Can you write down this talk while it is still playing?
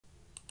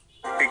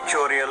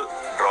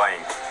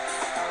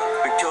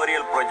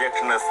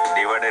is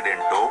divided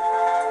into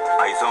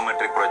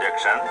isometric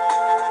projection,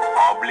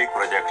 oblique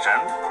projection,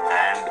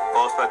 and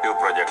perspective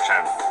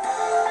projection.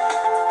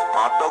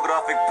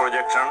 Orthographic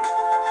projection.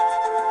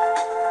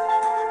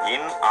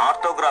 In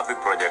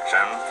orthographic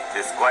projection,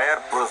 the square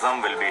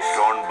prism will be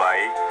shown by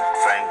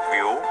front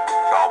view,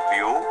 top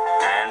view,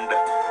 and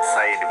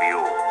side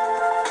view.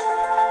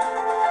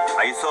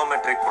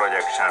 Isometric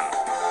projection.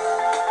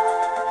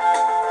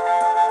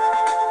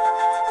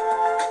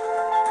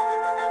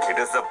 It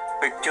is a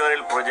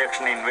pictorial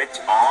projection in which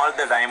all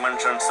the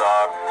dimensions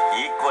are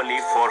equally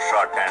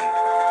foreshortened.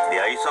 The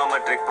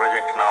isometric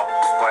projection of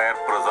square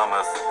prism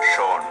is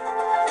shown.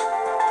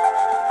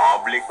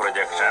 Oblique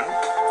projection.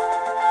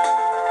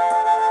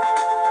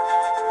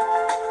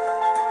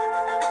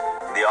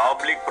 The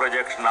oblique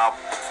projection of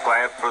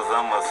square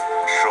prism is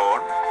shown.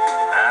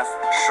 As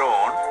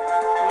shown,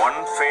 one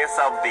face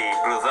of the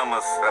prism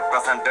is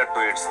represented to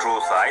its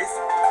true size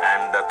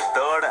and the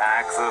third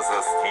axis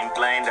is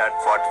inclined at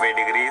 45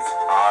 degrees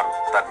or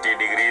 30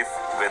 degrees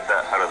with the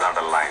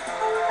horizontal line.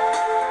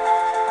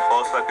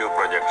 Perspective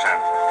projection.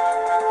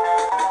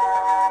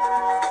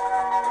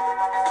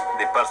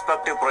 The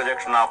perspective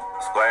projection of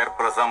square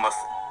prism is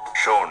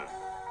shown.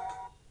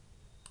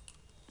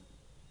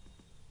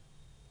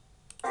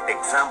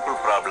 Example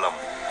problem.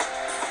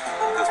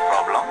 In this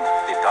problem,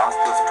 the task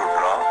is to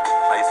draw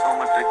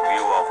isometric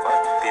view of a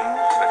thin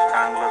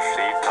rectangular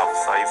sheet of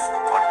size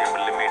 40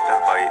 mm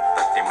by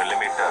 30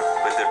 mm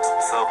with its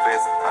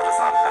surface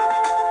horizontal.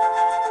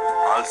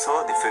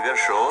 Also, the figure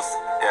shows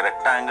a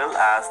rectangle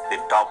as the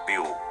top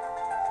view.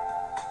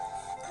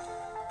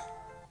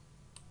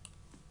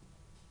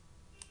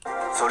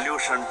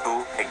 Solution to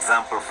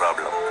example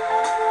problem.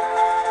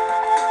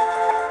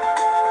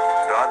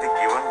 Draw the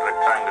given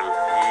rectangle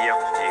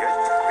EFGH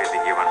with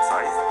the given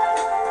size.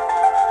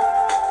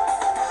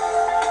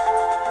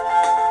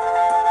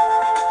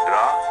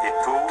 Draw the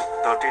two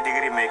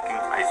 30-degree making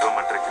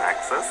isometric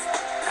axes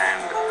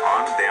and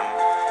on them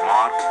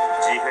mark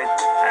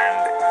GH and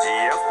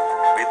GF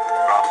with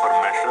proper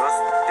measures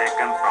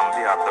taken from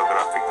the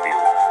orthographic view.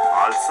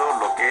 Also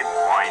locate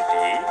point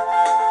E.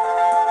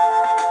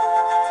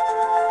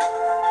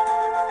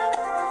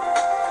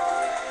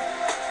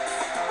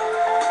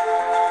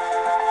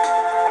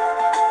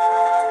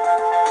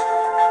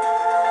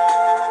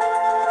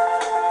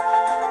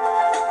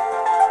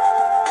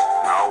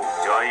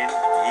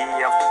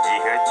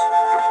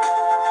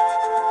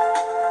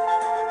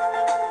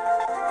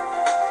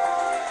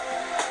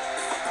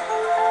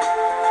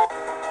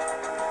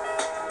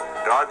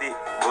 Draw the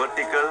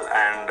vertical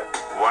and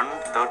one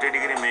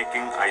 30-degree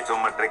making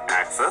isometric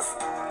axis.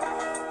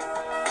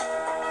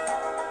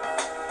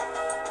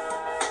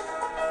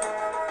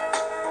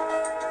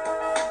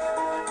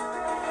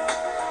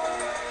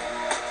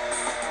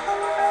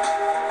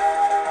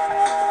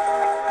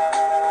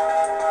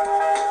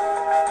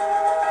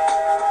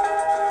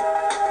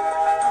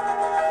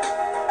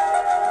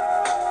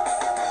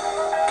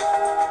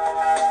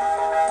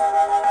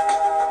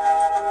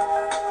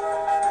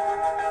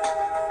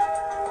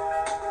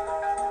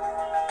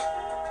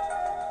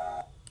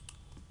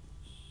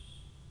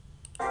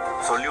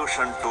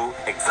 Solution to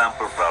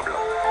example problem.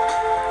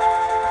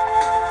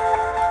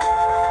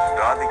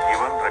 Draw the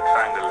given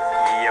rectangle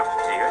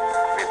EFGH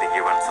with the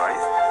given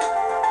size.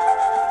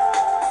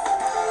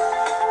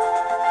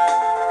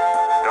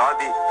 Draw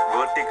the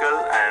vertical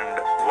and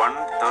one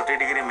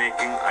 30-degree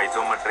making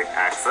isometric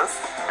axis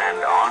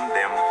and on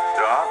them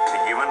draw the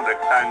given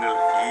rectangle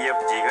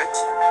EFGH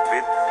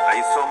with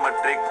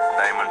isometric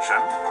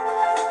dimension.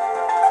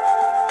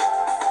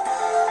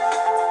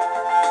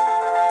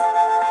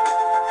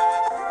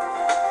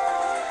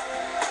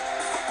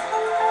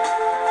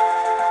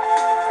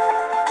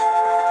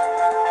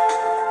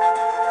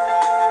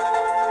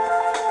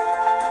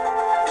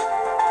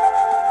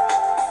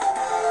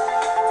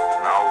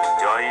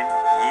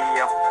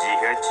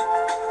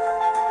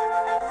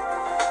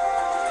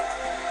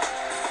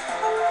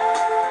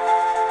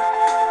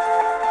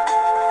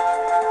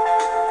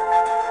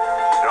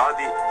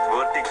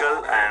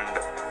 And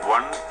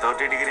one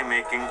 30-degree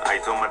making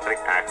isometric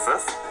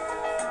axis.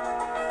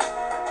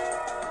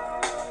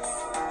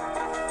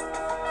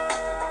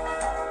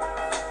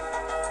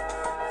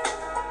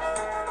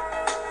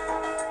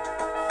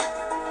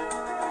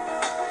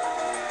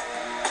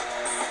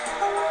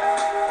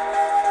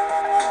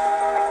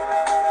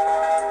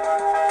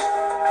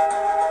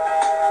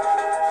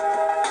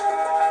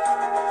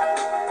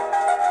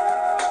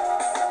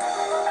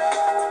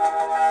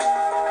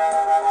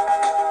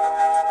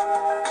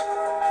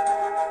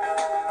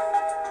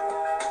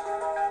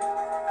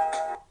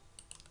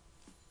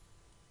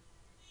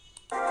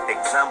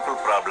 Example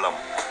problem.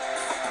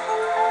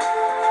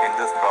 In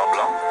this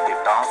problem, the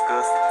task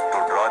is to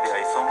draw the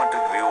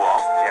isometric view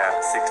of a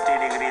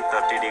 60-degree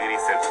 30-degree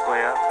set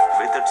square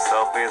with its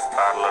surface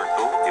parallel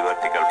to the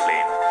vertical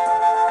plane.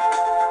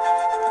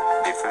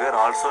 The figure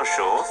also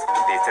shows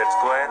the set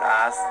square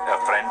as a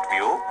front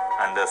view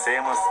and the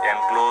same is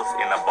enclosed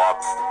in a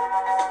box.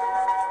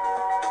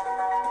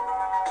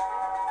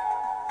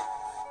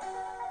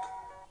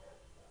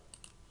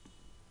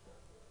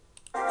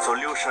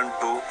 Solution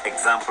to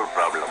example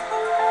problem.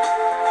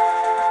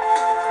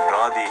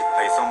 Draw the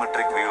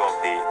isometric view of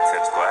the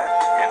set square.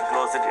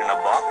 Enclose it in a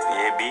box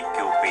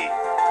ABQP.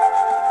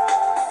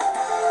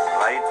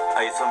 Write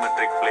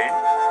isometric plane.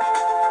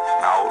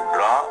 Now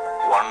draw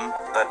one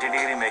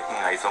 30-degree making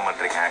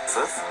isometric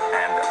axis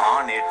and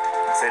on it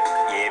set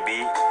AB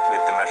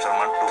with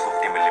measurement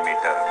 250 mm.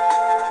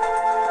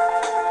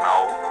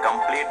 Now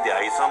complete the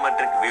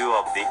isometric view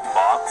of the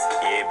box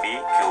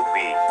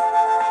ABQP.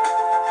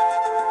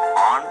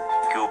 On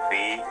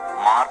QP,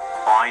 mark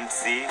point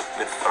C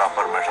with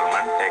proper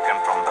measurement taken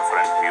from the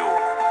front view.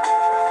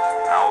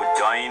 Now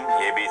join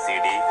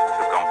ABCD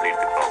to complete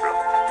the problem.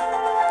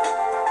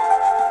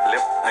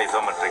 Left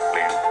isometric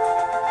plane.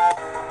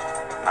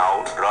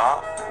 Now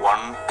draw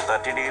one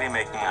 30-degree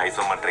making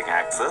isometric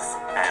axis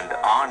and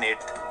on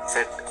it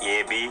set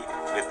AB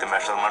with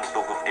measurement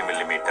 250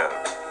 mm.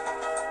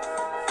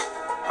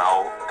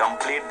 Now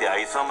complete the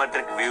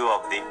isometric view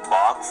of the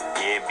box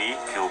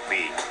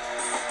ABQP.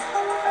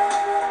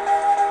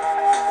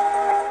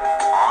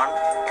 On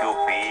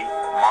QP,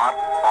 mark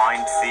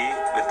point C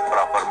with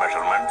proper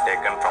measurement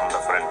taken from the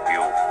front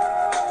view.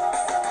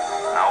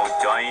 Now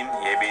join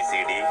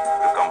ABCD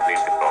to complete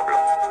the problem.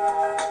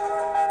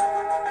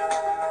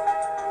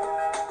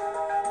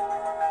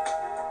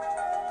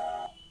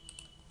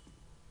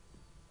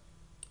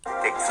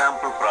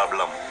 Example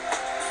problem.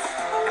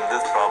 In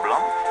this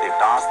problem, the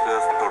task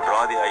is to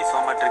draw the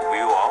isometric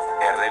view of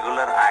a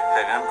regular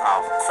octagon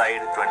of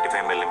side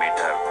 25 mm.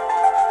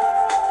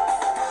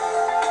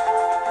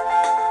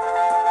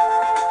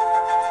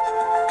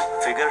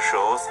 Figure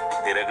shows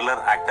the regular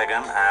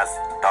octagon as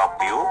top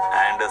view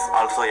and is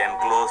also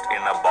enclosed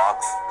in a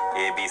box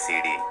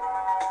ABCD.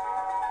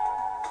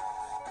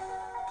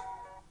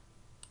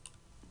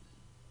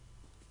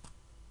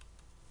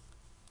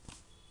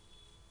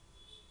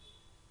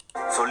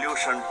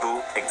 Solution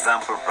to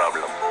example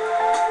problem.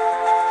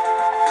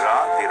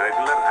 Draw the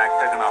regular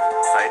octagon of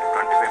side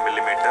 25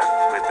 mm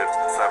with its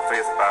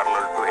surface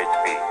parallel to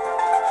HP.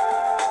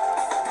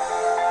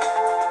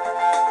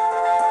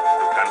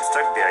 To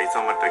construct the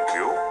isometric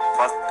view,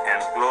 first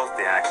enclose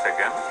the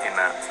octagon in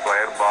a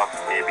square box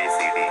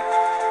ABCD.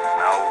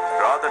 Now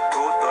draw the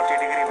two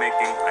 30-degree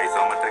making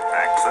isometric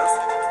axes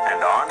and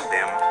on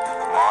them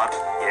mark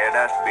A',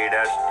 B'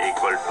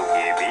 equal to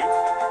AB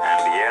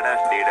and A',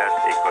 D'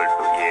 equal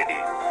to AD.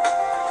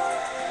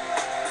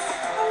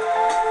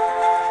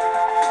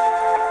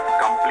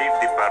 Complete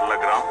the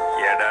parallelogram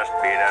A',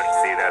 B',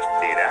 C',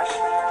 D'.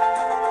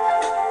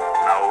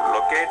 Now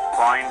locate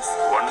points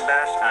 1'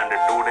 and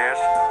 2'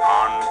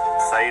 on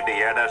side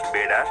A',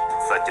 B'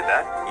 such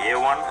that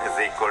A1 is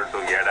equal to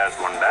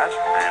A'1'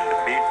 and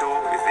B2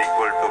 is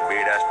equal to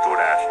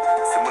B'2'.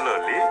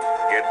 Similarly,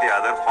 get the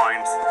other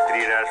points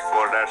 3',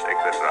 4',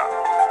 etc.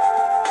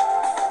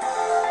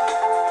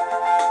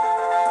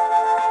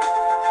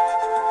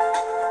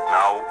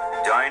 Now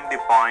join the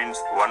points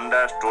 1',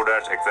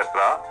 2',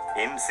 etc.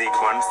 in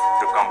sequence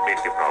to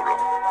complete the problem.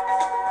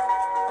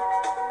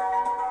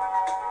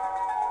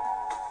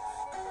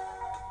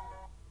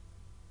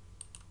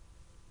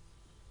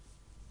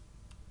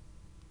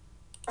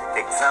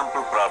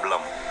 Example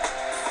problem.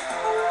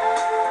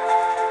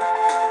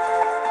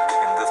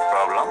 In this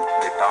problem,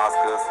 the task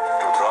is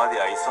to draw the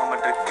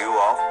isometric view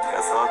of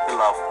a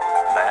circle of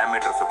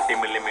diameter 50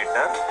 mm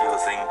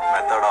using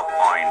method of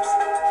points.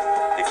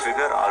 The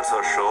figure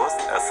also shows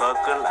a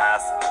circle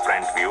as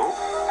front view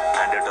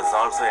and it is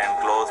also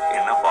enclosed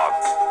in a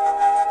box.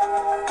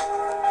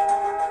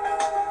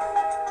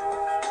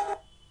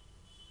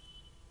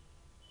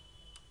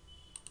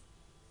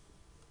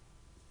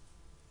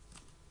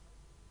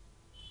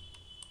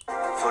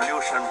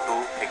 Solution to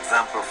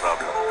example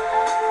problem.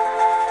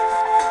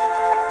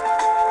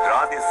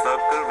 Draw the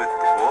circle with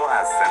O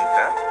as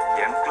center.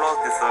 Enclose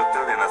the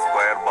circle in a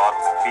square box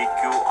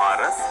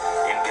PQRS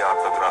in the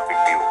orthographic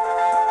view.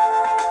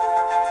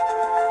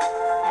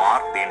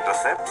 Mark the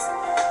intercepts.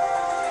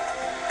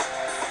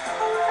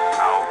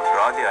 Now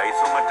draw the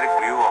isometric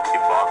view of the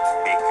box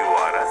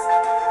PQRS.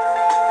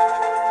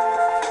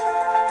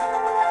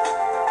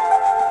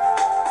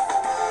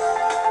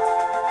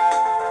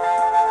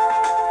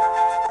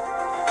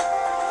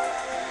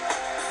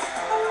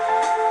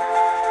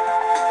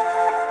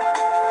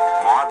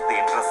 Mark the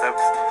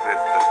intercepts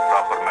with the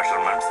proper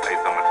measurements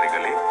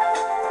isometrically.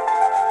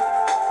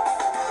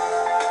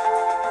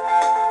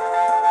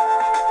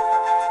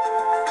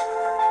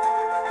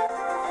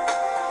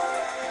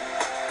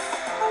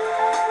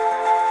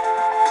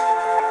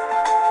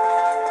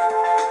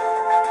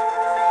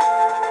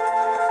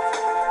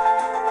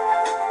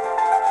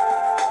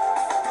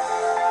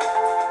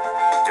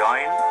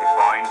 Join the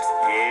points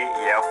A,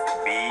 F,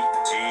 B,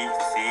 G,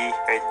 C,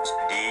 H,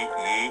 D,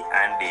 E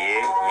and A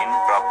in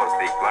proper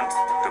sequence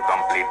to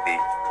complete the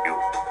view.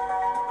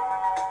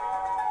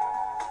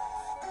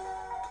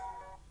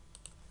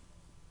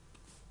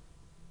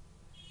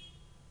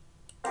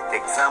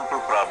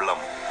 Example problem.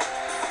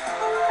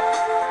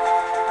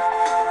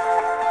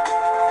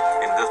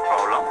 In this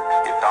problem,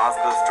 the task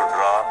is to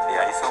draw the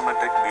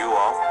isometric view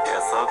of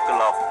a circle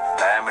of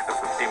diameter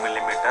 50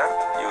 millimeter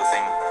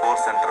using 4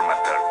 center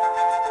method.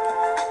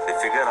 The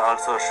figure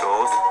also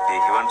shows the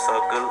given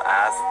circle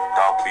as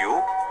top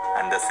view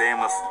and the same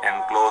is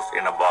enclosed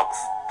in a box.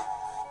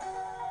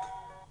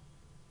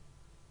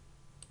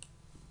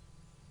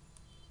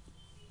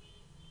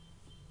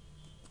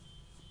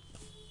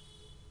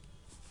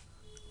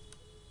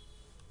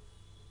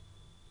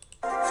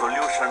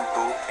 Solution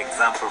to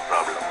example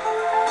problem.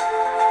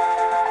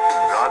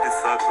 Draw the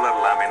circular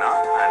lamina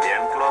and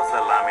enclose the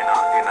lamina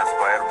in a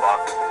square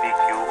box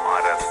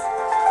PQRS.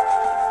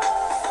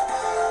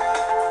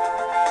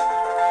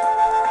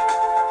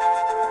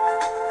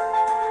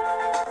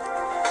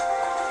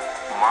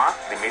 Mark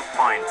the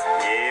midpoints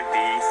A, B,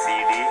 C,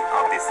 D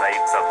of the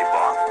sides of the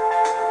box.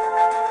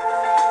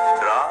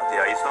 Draw the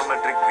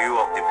isometric view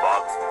of the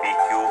box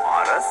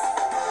PQRS.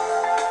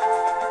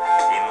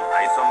 In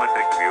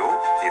isometric view,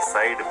 the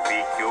side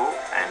PQ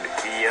and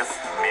PS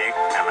make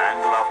an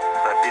angle of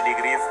 30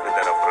 degrees with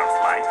the reference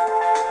line.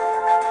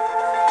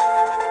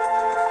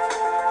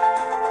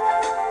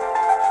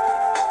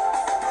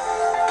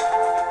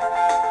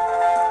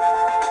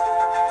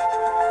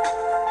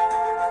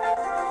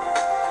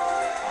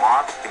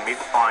 Mark the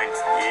midpoints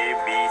A,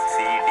 B, C,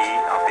 D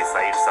of the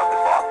sides of the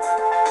box.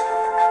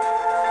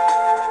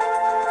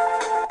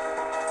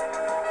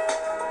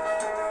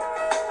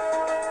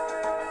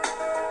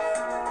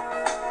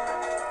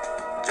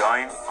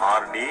 Join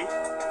RD,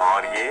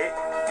 RA,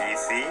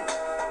 EC,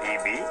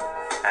 EB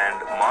and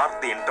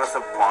mark the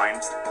intercept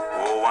points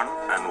O1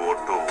 and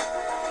O2.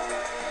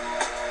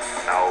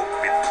 Now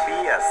with P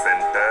as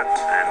center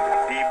and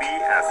PB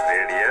as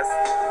radius,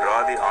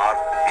 draw the arc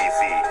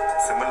BC.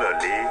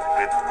 Similarly,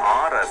 with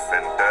R as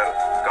center,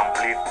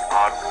 complete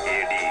arc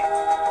AD.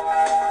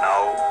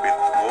 Now with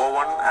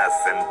O1 as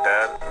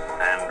center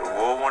and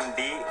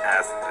O1D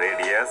as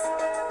radius,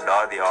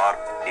 draw the arc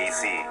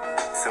DC.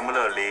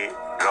 Similarly,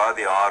 draw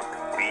the arc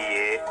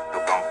BA to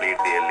complete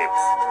the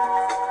ellipse.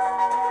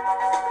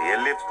 The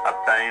ellipse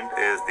obtained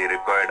is the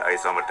required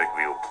isometric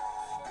view.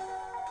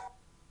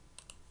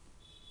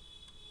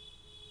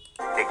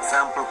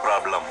 Example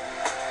problem.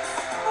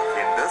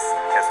 In this,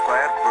 a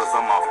square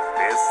prism of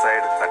base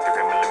side 35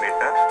 mm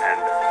and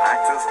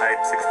axis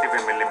height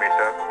 65 mm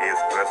is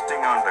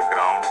resting on the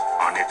ground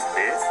on its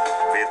base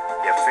with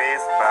a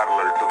face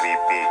parallel to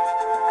VP.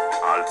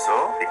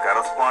 Also, the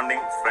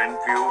corresponding front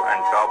view and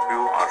top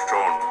view are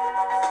shown.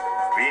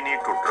 We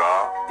need to draw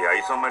the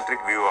isometric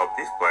view of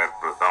the square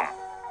prism.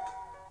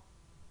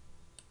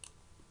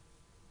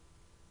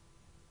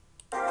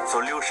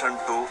 Solution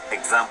to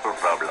example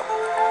problem.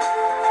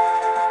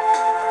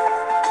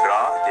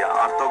 Draw the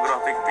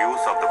orthographic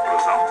views of the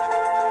prism.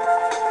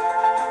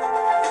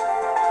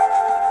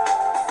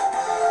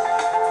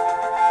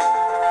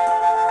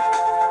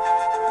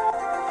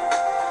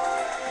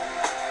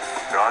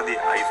 Draw the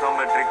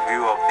isometric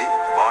view of the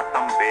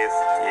bottom base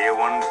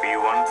A1,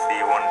 B1,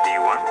 C1,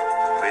 D1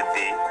 with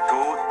the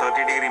two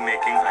 30-degree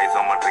making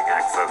isometric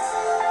axes.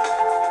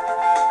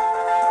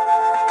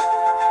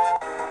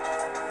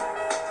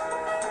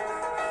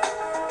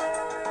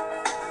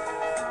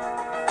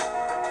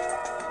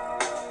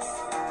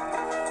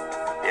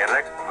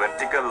 Erect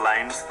vertical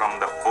lines from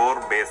the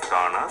 4 base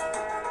corners.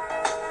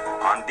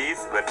 On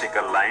these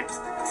vertical lines,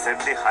 set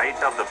the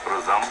height of the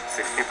prism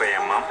 65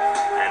 mm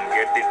and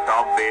get the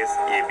top base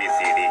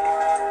ABCD.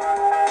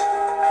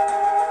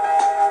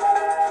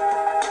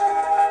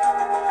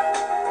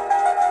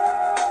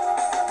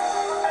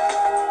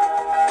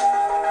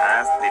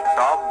 As the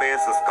top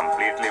base is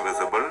completely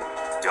visible,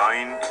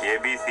 join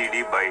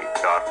ABCD by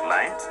dark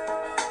lines.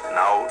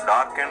 Now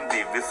darken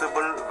the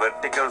visible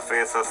vertical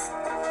faces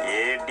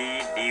AD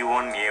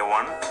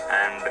D1A1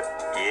 and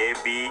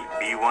AB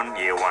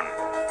B1A1.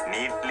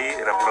 Neatly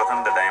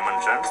represent the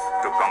dimensions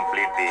to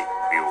complete the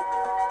view.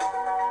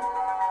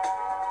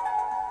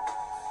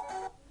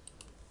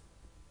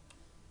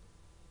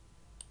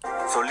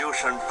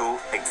 Solution to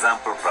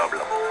example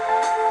problem.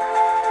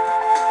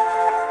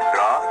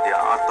 Draw the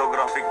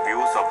orthographic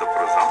views of the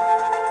prism.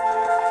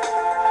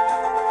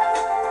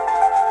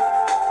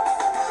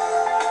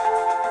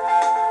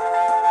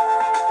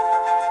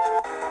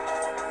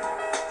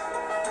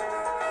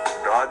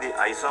 Draw the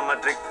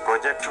isometric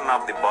projection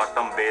of the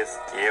bottom base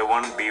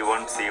A1,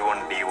 B1,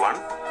 C1, D1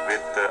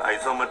 with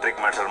isometric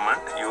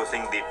measurement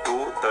using the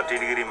two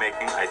 30-degree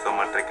making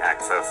isometric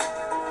axes.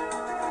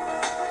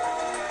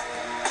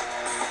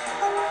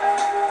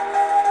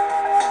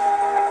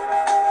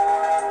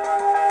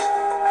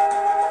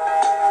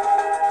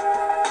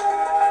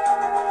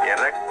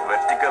 Erect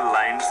vertical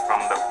lines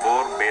from the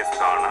 4 base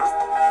corners.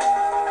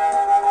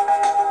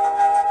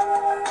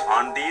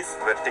 On these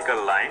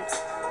vertical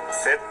lines,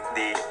 set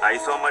the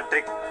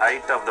isometric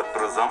height of the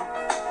prism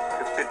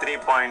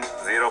 53.04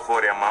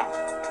 mm.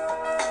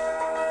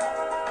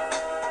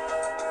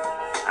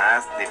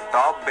 As the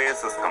top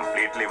base is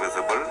completely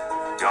visible,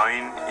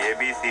 join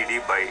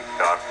ABCD by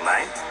dark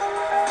lines.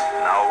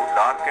 Now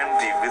darken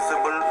the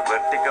visible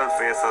vertical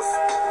faces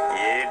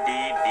AD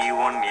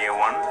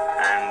D1A1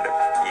 and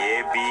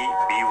AB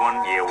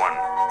B1A1.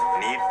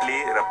 Neatly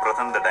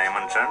represent the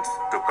dimensions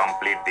to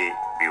complete the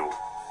view.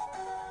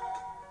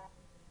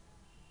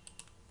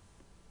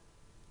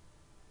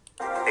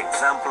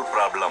 Example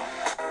problem.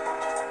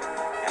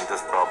 In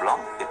this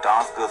problem, it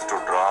asks us to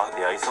draw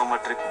the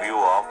isometric view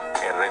of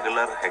a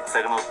regular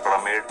hexagonal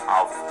pyramid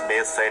of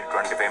base side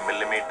 25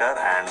 mm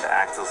and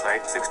axis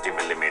side 60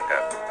 mm.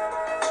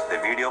 The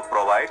video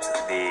provides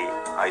the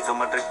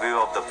isometric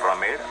view of the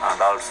pyramid and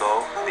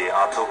also the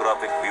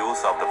orthographic views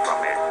of the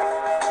pyramid.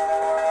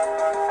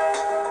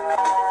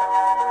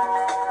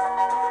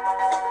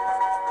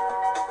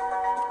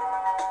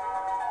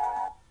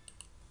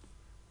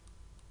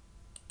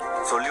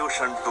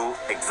 Solution to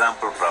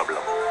example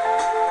problem.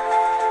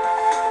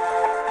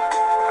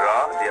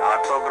 Draw the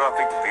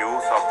orthographic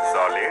views of the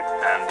solid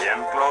and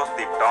enclose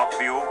the top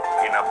view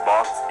in a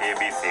box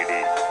ABCD.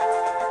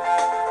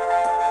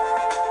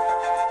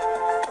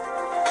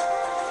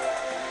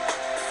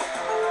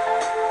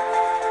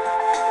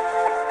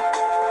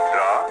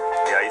 Draw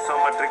the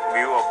isometric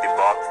view of the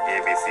box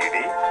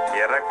ABCD.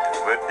 Erect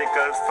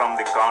verticals from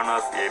the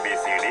corners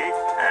ABCD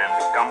and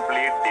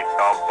complete the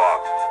top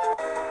box.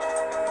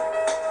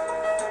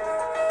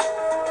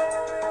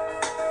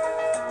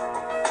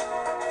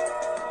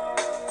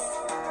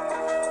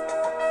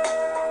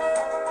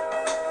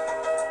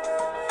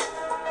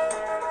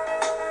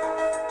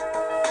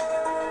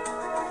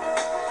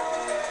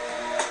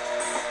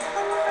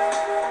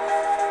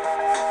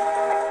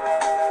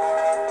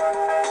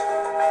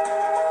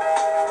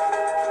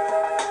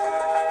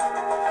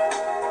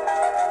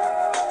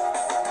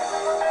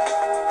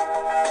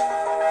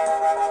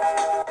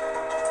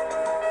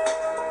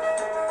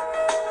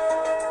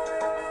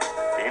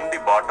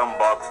 Bottom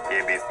box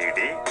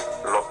ABCD,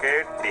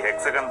 locate the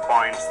hexagon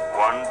points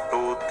 1,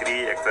 2,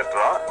 3,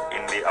 etc.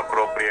 in the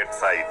appropriate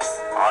sites.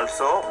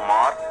 Also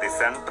mark the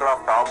center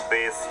of top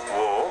base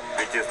O,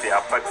 which is the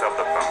apex of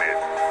the pyramid.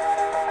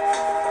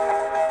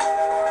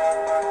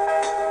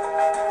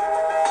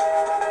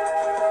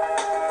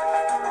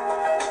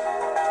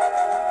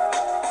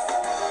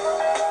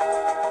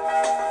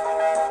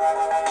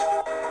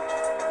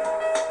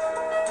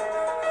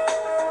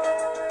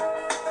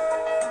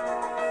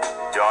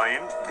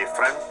 Join the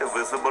front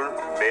visible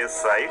base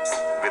sides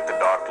with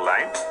dot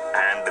lines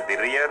and the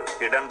rear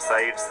hidden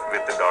sides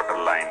with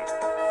dotted lines.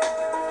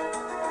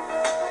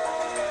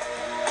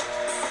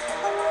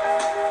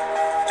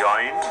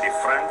 Join the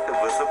front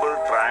visible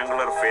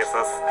triangular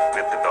faces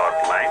with dot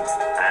lines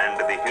and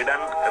the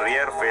hidden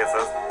rear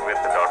faces with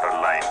dotted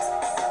lines.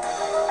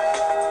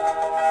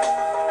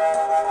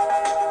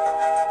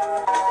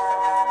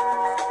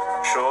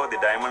 Show the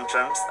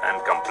dimensions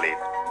and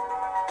complete.